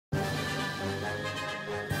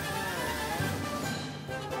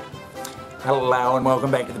Hello and welcome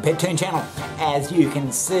back to the Pet Toon channel. As you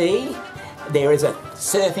can see, there is a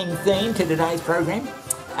surfing theme to today's program.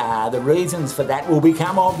 The reasons for that will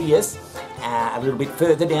become obvious a little bit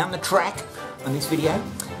further down the track on this video.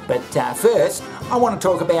 But first, I want to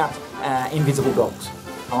talk about invisible dogs.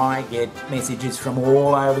 I get messages from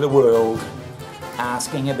all over the world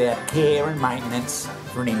asking about care and maintenance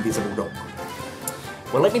for an invisible dog.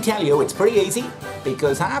 Well, let me tell you, it's pretty easy,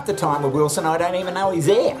 because half the time with Wilson I don't even know he's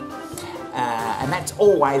there. And that's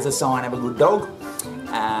always a sign of a good dog.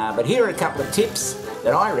 But here are a couple of tips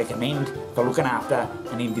that I recommend for looking after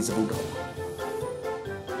an invisible dog.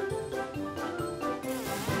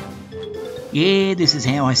 Yeah, this is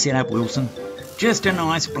how I set up Wilson. Just a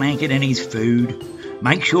nice blanket and his food.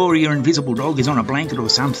 Make sure your invisible dog is on a blanket or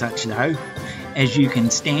some such though, as you can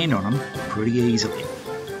stand on them pretty easily.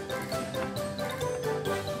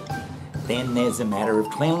 Then there's a matter of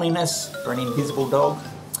cleanliness for an invisible dog.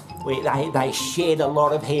 They shed a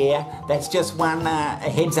lot of hair. That's just one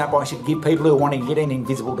heads up I should give people who want to get an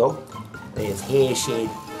invisible dog. There's hair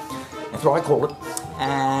shed. That's what I call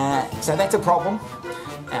it. So that's a problem.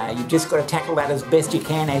 You've just got to tackle that as best you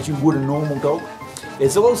can, as you would a normal dog.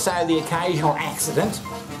 There's also the occasional accident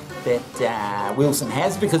that Wilson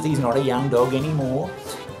has, because he's not a young dog anymore.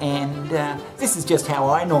 And this is just how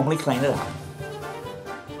I normally clean it up.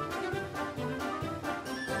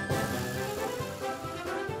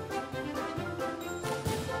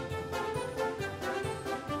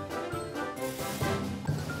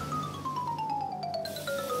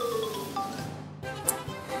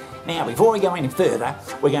 Now, before we go any further,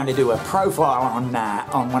 we're going to do a profile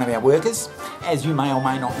on one of our workers. As you may or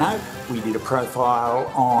may not know, we did a profile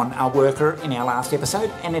on our worker in our last episode,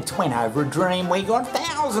 and it went over a dream. We got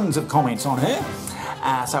thousands of comments on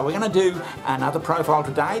her. So we're going to do another profile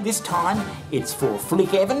today. This time, it's for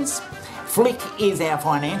Flick Evans. Flick is our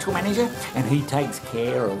financial manager, and he takes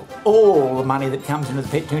care of all the money that comes into the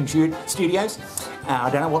Pet Toon studios. I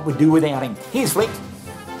don't know what we'd do without him. Here's Flick.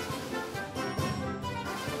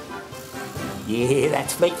 Yeah,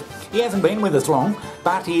 that's Flick. He hasn't been with us long,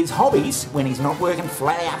 but his hobbies, when he's not working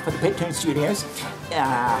flat out for the Pet Toon studios,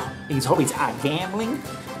 his hobbies are gambling,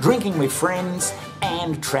 drinking with friends,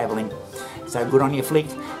 and travelling. So good on you, Flick.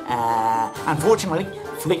 Unfortunately,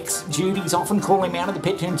 Flick's duties often call him out of the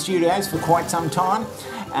Pet Toon studios for quite some time,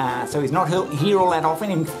 so he's not here all that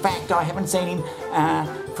often. In fact, I haven't seen him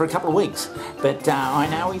for a couple of weeks. But I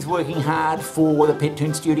know he's working hard for the Pet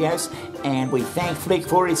Toon studios, and we thank Flick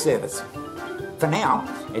for his service. For now,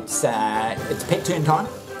 it's Pet Toon time.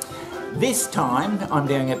 This time, I'm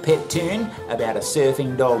doing a Pet Toon about a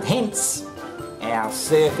surfing dog, hence our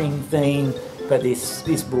surfing theme for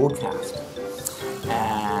this broadcast.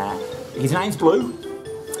 His name's Blue,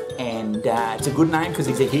 and it's a good name because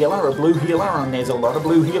he's a healer, a blue healer, and there's a lot of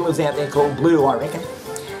blue healers out there called Blue, I reckon.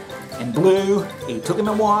 And Blue, it took him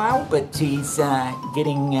a while, but he's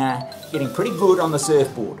getting pretty good on the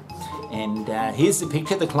surfboard. And here's the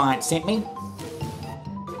picture the client sent me.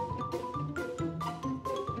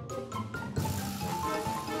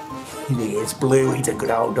 There's Blue, he's a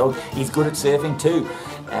good old dog. He's good at surfing too.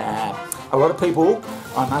 A lot of people,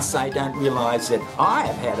 I must say, don't realise that I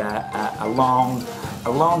have had a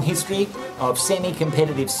long history of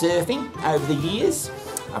semi-competitive surfing over the years.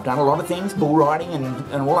 I've done a lot of things, bull riding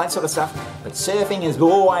and all that sort of stuff, but surfing has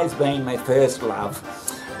always been my first love.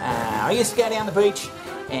 I used to go down the beach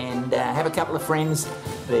and have a couple of friends,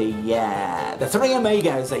 the three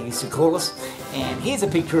amigos they used to call us, and here's a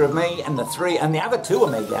picture of me and the other two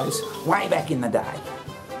amigos way back in the day.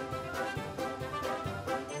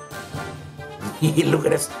 Look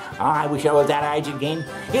at us. I wish I was that age again.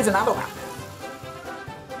 Here's another one.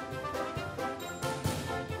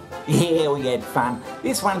 Yeah, we had fun.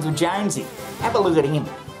 This one's with Jonesy. Have a look at him.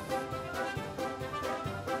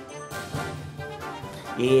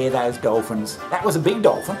 Yeah, those dolphins. That was a big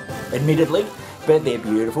dolphin, admittedly, but they're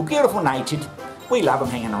beautiful, beautiful natured. We love them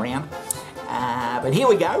hanging around. But here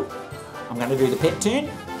we go. I'm going to do the Pet Toon,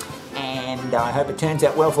 and I hope it turns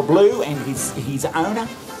out well for Blue and his owner,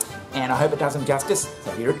 and I hope it does him justice.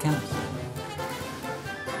 So here it comes.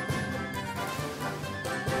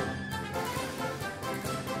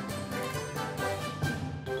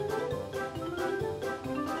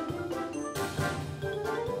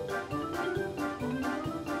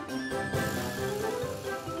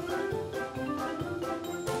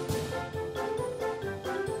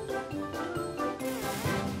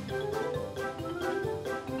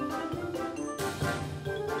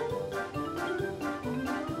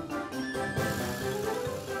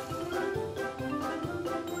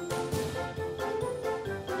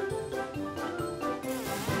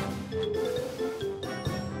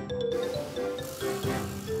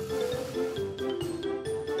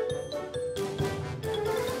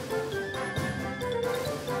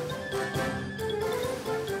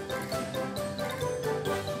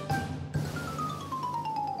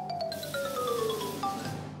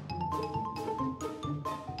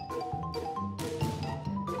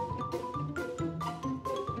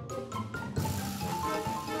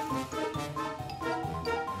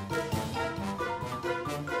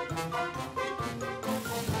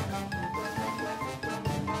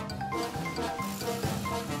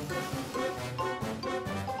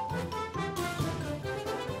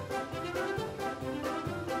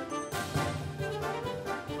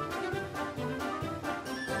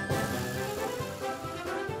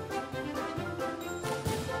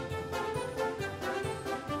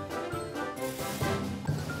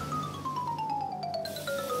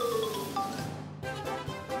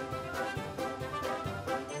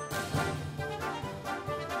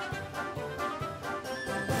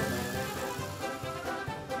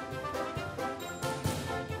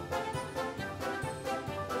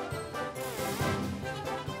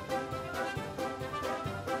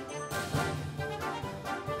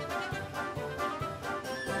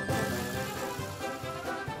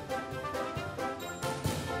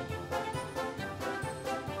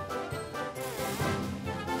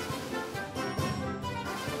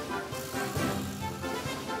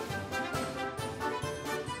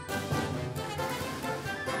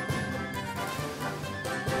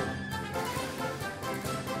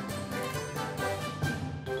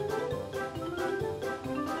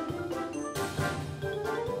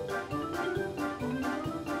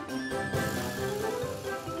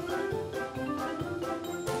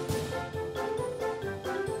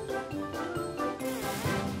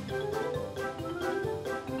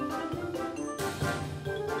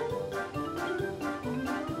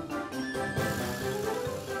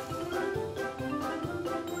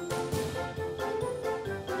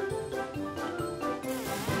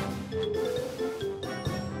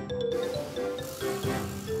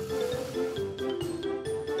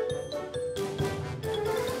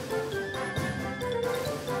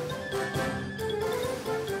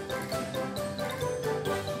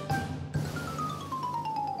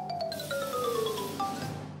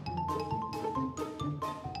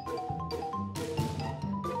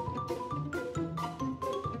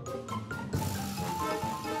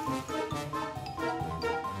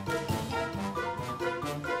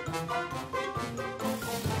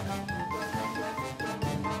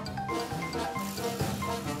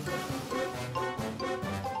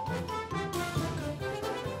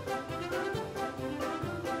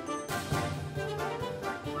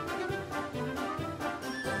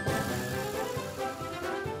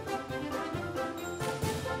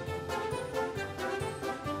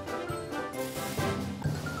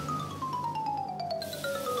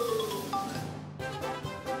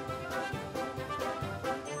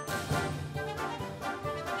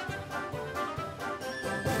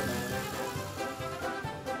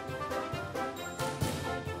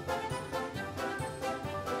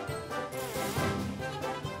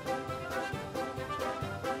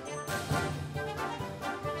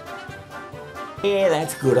 Yeah,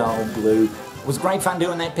 that's good old Blue. It was great fun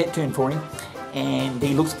doing that Pet Toon for him, and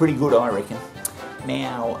he looks pretty good, I reckon.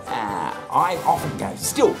 Now, I often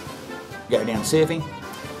still go down surfing.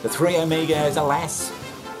 The three amigos, alas,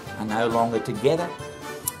 are no longer together.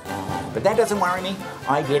 But that doesn't worry me.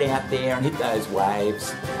 I get out there and hit those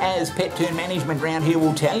waves. As Pet Toon management round here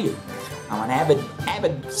will tell you, I'm an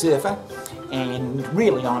avid surfer, and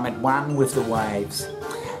really I'm at one with the waves.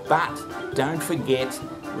 But don't forget,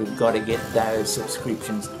 we've got to get those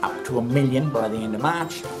subscriptions up to 1 million by the end of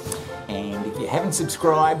March. And if you haven't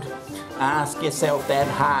subscribed, ask yourself that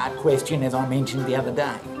hard question as I mentioned the other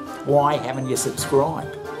day. Why haven't you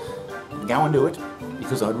subscribed? Go and do it,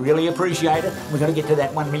 because I'd really appreciate it. We're going to get to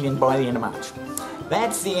that 1 million by the end of March.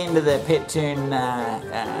 That's the end of the Pet Toon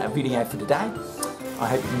video for today. I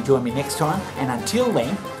hope you can join me next time, and until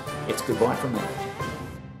then, it's goodbye from me.